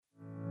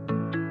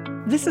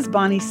This is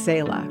Bonnie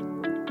Sala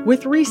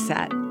with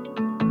Reset.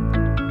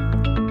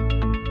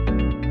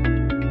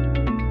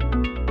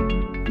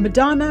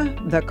 Madonna,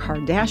 the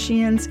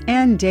Kardashians,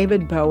 and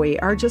David Bowie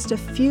are just a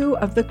few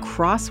of the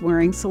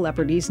cross-wearing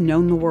celebrities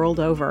known the world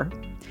over.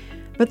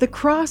 But the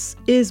cross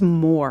is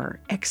more,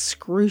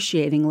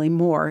 excruciatingly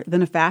more,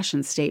 than a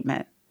fashion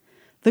statement.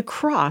 The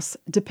cross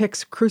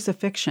depicts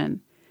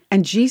crucifixion,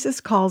 and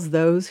Jesus calls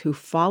those who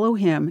follow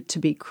him to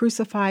be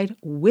crucified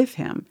with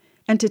him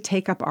and to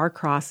take up our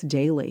cross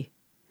daily.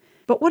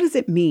 But what does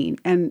it mean,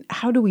 and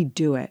how do we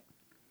do it?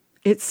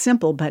 It's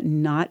simple but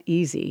not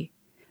easy.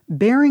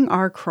 Bearing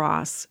our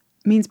cross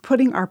means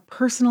putting our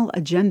personal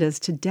agendas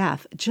to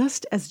death,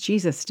 just as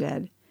Jesus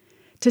did.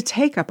 To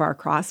take up our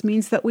cross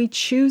means that we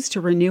choose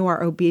to renew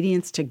our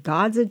obedience to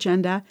God's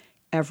agenda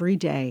every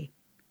day.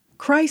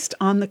 Christ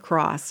on the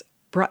cross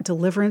brought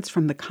deliverance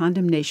from the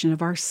condemnation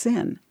of our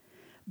sin,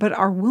 but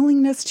our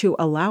willingness to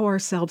allow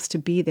ourselves to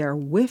be there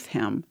with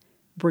him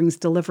brings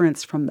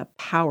deliverance from the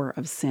power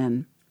of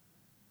sin.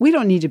 We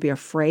don't need to be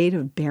afraid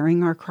of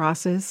bearing our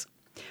crosses.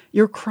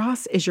 Your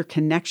cross is your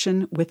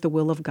connection with the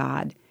will of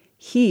God.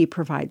 He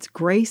provides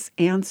grace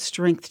and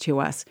strength to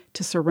us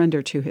to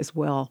surrender to his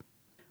will.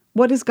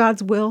 What is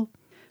God's will?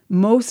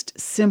 Most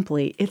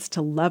simply, it's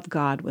to love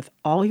God with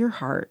all your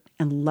heart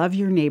and love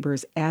your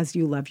neighbors as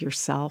you love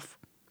yourself.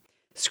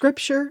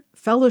 Scripture,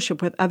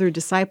 fellowship with other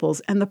disciples,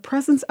 and the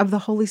presence of the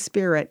Holy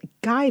Spirit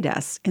guide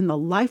us in the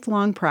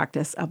lifelong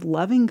practice of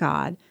loving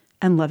God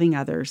and loving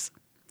others.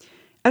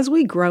 As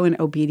we grow in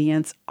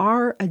obedience,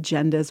 our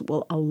agendas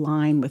will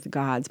align with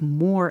God's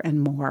more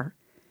and more.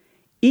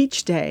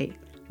 Each day,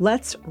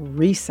 let's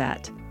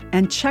reset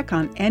and check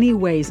on any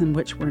ways in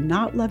which we're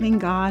not loving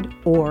God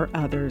or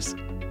others.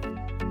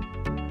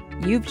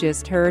 You've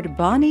just heard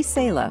Bonnie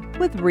Sala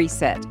with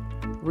Reset.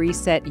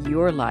 Reset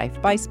your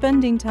life by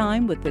spending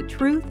time with the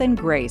truth and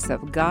grace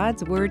of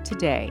God's Word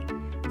today.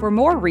 For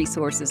more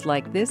resources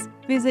like this,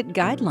 visit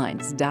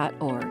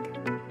guidelines.org.